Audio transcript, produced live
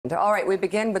All right, we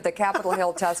begin with the Capitol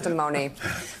Hill testimony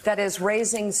that is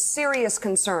raising serious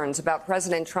concerns about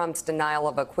President Trump's denial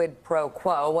of a quid pro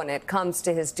quo when it comes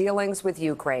to his dealings with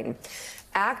Ukraine.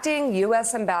 Acting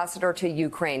U.S. Ambassador to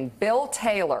Ukraine, Bill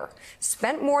Taylor,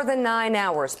 spent more than 9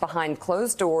 hours behind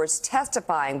closed doors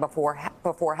testifying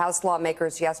before House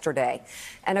lawmakers yesterday.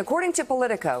 And according to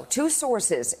Politico, two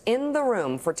sources in the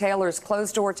room for Taylor's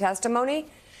closed-door testimony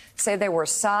say there were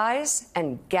sighs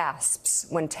and gasps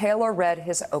when Taylor read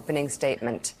his opening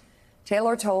statement.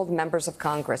 Taylor told members of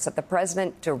Congress that the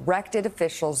president directed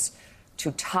officials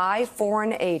to tie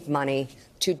foreign aid money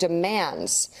to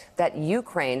demands that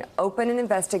Ukraine open an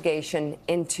investigation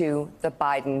into the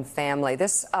Biden family.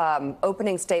 This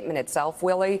opening statement itself,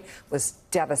 Willie, was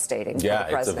devastating for the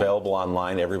president. It's available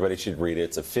online. Everybody should read it.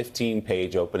 It's a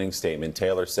 15-page opening statement.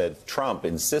 Taylor said Trump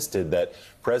insisted that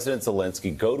President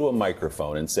Zelensky go to a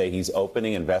microphone and say he's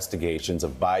opening investigations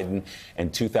of Biden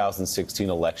and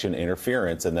 2016 election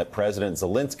interference and that President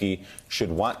Zelensky should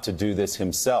want to do this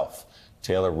himself.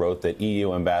 Taylor wrote that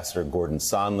EU Ambassador Gordon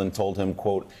Sondland told him,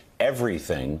 quote,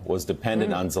 everything was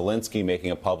dependent on Zelensky making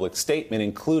a public statement,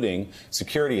 including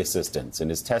security assistance. In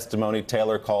his testimony,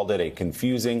 Taylor called it a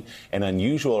confusing and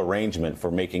unusual arrangement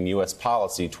for making U.S.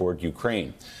 policy toward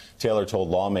Ukraine. Taylor told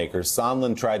lawmakers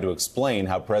Sondland tried to explain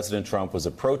how President Trump was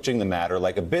approaching the matter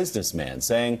like a businessman,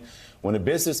 saying when a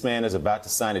businessman is about to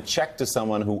sign a check to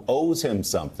someone who owes him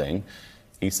something,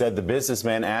 he said the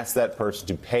businessman asked that person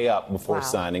to pay up before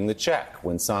signing the check.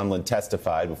 When Sondland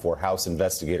testified before House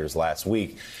investigators last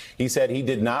week, he said he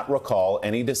did not recall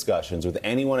any discussions with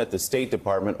anyone at the State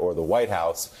Department or the White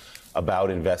House about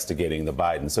investigating the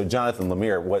Biden. So, Jonathan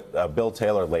Lemire, what Bill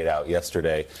Taylor laid out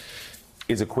yesterday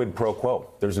is a quid pro quo.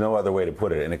 There's no other way to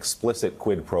put it, an explicit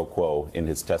quid pro quo in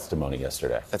his testimony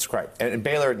yesterday. That's correct. And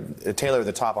Taylor,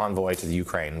 the top envoy to the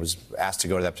Ukraine, was asked to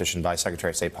go to that petition by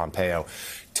Secretary of State Pompeo,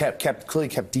 clearly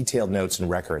kept detailed notes and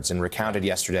records and recounted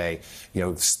yesterday,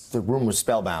 the room was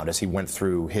spellbound as he went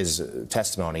through his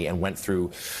testimony and went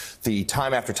through the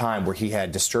time after time where he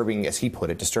had disturbing, as he put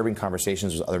it, disturbing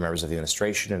conversations with other members of the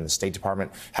administration and the State Department,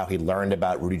 how he learned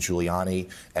about Rudy Giuliani,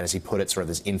 and as he put it, sort of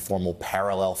this informal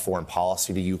parallel foreign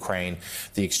policy to Ukraine,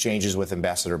 the exchanges with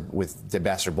Ambassador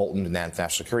Bolton and the National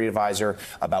Security Advisor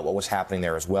about what was happening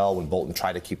there as well when Bolton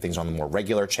tried to keep things on the more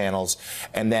regular channels,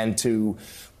 and then to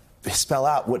spell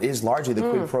out what is largely the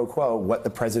quid pro quo, what the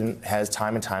president has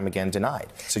time and time again denied,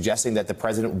 suggesting that the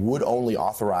president would only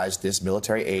authorize this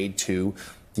military aid to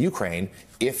the Ukraine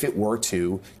if it were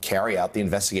to carry out the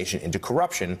investigation into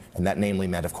corruption, and that namely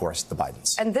meant, of course, the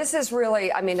Bidens. And this is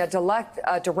really,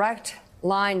 a direct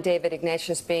line, David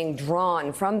Ignatius, being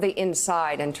drawn from the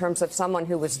inside in terms of someone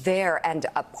who was there and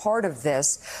a part of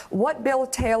this. What Bill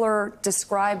Taylor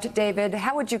described, David,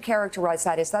 how would you characterize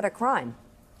that? Is that a crime?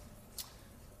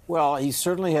 Well, he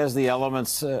certainly has the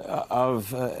elements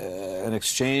of an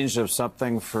exchange of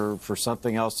something for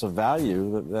something else of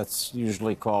value. That's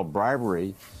usually called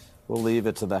bribery. We'll leave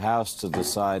it to the House to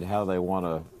decide how they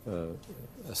want to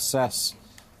assess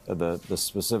the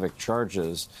specific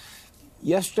charges.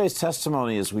 Yesterday's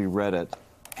testimony, as we read it,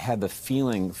 had the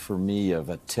feeling for me of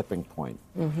a tipping point.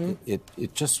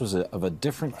 It just was of a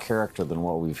different character than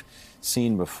what we've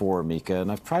seen before, Mika. And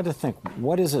I've tried to think,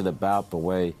 what is it about the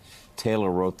way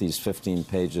Taylor wrote these 15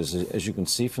 pages? As you can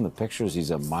see from the pictures, he's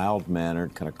a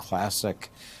mild-mannered, kind of classic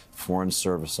Foreign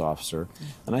Service officer.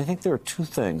 And I think there are two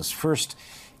things. First,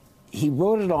 he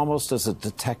wrote it almost as a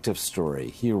detective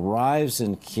story. He arrives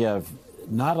in Kiev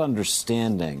not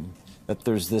understanding that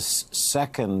there's this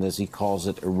second, as he calls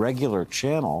it, irregular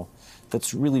channel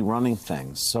that's really running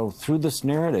things. So through this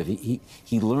narrative,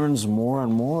 he learns more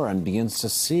and more and begins to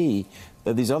see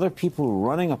that these other people are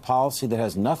running a policy that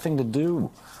has nothing to do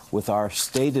with our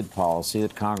stated policy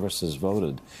that Congress has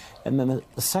voted. And then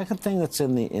the second thing that's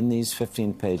in these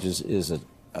 15 pages is a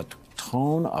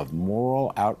tone of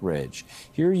moral outrage.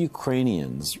 Here are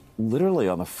Ukrainians literally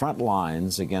on the front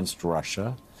lines against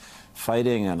Russia,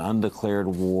 fighting an undeclared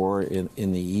war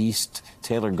in the East.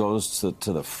 Taylor goes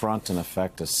to the front, in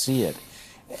effect, to see it.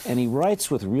 And he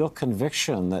writes with real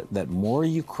conviction that more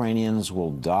Ukrainians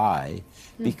will die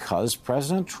because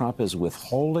President Trump is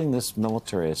withholding this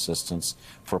military assistance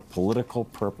for political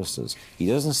purposes. He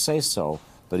doesn't say so,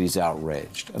 but he's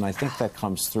outraged. And I think that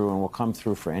comes through and will come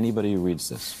through for anybody who reads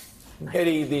this.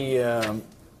 Eddie,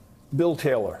 Bill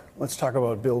Taylor. Let's talk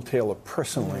about Bill Taylor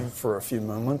personally for a few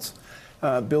moments.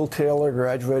 Bill Taylor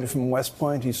graduated from West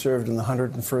Point. He served in the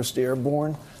 101st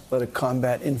Airborne, led a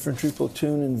combat infantry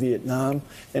platoon in Vietnam,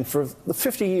 and for the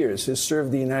 50 years has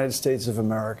served the United States of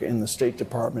America in the State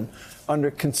Department under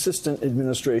consistent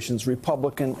administrations,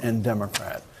 Republican and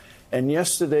Democrat. And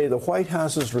yesterday, the White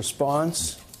House's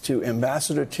response to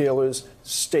Ambassador Taylor's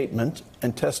statement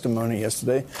and testimony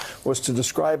yesterday was to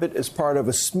describe it as part of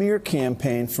a smear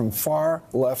campaign from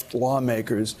far-left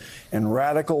lawmakers and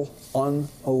radical,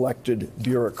 unelected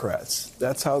bureaucrats.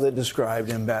 That's how they described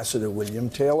Ambassador William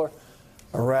Taylor,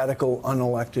 a radical,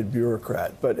 unelected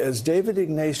bureaucrat. But as David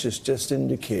Ignatius just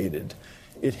indicated,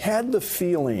 it had the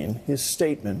feeling, his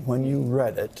statement, when you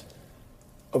read it,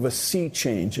 of a sea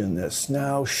change in this,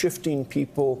 now shifting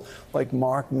people like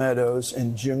Mark Meadows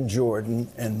and Jim Jordan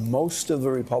and most of the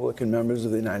Republican members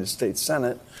of the United States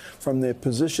Senate from their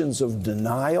positions of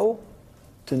denial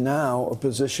to now a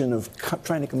position of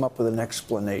trying to come up with an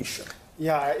explanation.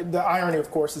 Yeah, the irony,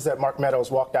 of course, is that Mark Meadows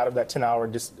walked out of that 10-hour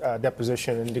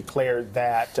deposition and declared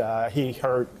that he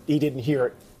didn't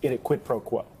hear it at quid pro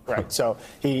quo. Right. So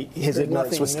his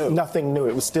ignorance was nothing new.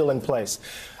 It was still in place.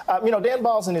 Dan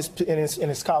Balls in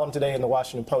his column today in the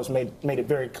Washington Post made it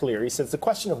very clear. He says the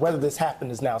question of whether this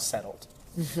happened is now settled.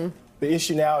 Mm-hmm. The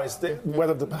issue now is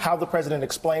how the president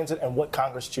explains it and what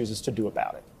Congress chooses to do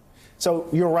about it. So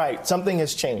you're right. Something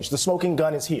has changed. The smoking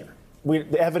gun is here.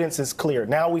 The evidence is clear.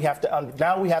 Now we have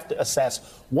to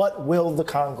assess what will the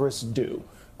Congress do,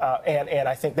 and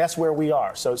I think that's where we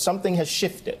are. So something has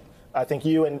shifted. I think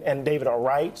you and David are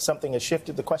right. Something has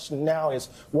shifted. The question now is,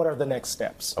 what are the next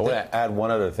steps? I want to add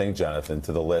one other thing, Jonathan,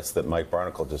 to the list that Mike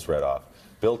Barnicle just read off.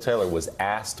 Bill Taylor was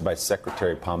asked by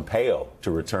Secretary Pompeo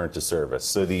to return to service.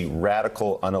 So the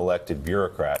radical, unelected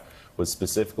bureaucrat was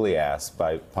specifically asked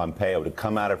by Pompeo to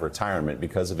come out of retirement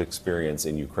because of experience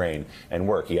in Ukraine and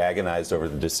work. He agonized over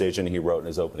the decision. He wrote in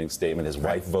his opening statement his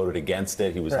wife voted against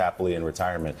it. He was happily in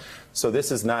retirement. So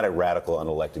this is not a radical,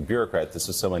 unelected bureaucrat. This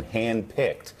is someone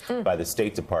handpicked by the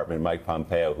State Department, Mike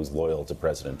Pompeo, who's loyal to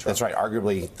President Trump. That's right.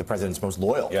 Arguably the president's most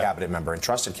loyal cabinet member and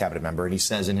trusted cabinet member. And he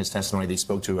says in his testimony that he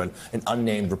spoke to an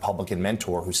unnamed Republican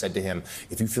mentor who said to him,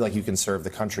 if you feel like you can serve the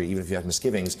country, even if you have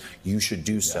misgivings, you should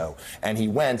do so. And he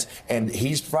went, and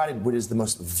he's provided what is the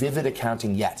most vivid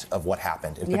accounting yet of what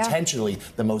happened, and potentially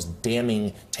the most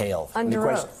damning tale.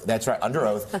 Under oath. That's right, under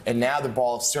oath. And now the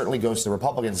ball certainly goes to the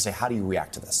Republicans to say, how do you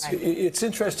react to this? It's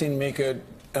interesting, Mika,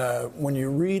 when you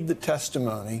read the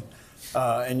testimony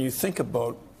and you think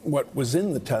about what was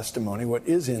in the testimony, what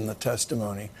is in the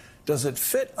testimony, does it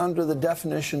fit under the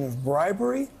definition of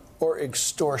bribery or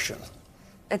extortion?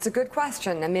 It's a good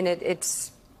question. I mean,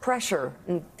 it's pressure,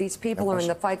 and these people are in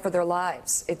the fight for their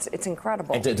lives. It's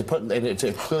incredible. And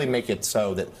to clearly make it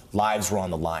so that lives were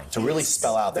on the line, to really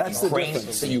spell out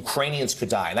that Ukrainians could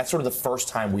die. And that's sort of the first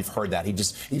time we've heard that. He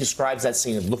describes that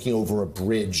scene of looking over a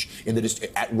bridge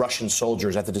at Russian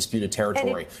soldiers at the disputed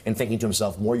territory and thinking to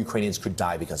himself, more Ukrainians could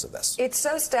die because of this. It's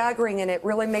so staggering, and it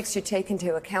really makes you take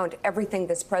into account everything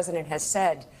this president has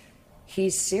said.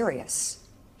 He's serious.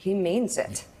 He means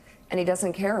it. And he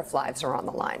doesn't care if lives are on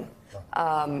the line.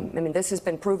 I mean, this has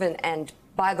been proven. And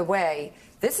by the way,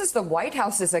 this is the White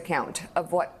House's account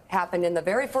of what happened in the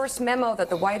very first memo that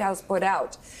the White House put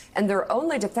out. And their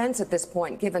only defense at this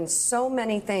point, given so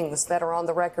many things that are on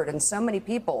the record and so many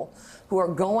people who are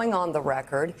going on the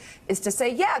record, is to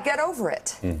say, yeah, get over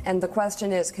it. And the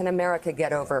question is, can America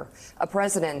get over a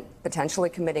president potentially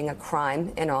committing a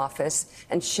crime in office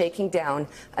and shaking down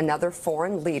another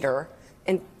foreign leader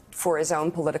for his own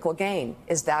political gain?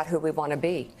 Is that who we want to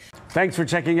be? Thanks for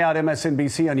checking out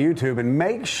MSNBC on YouTube, and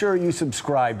make sure you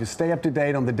subscribe to stay up to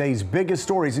date on the day's biggest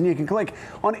stories. And you can click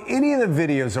on any of the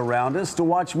videos around us to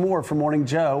watch more from Morning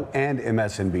Joe and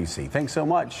MSNBC. Thanks so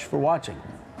much for watching.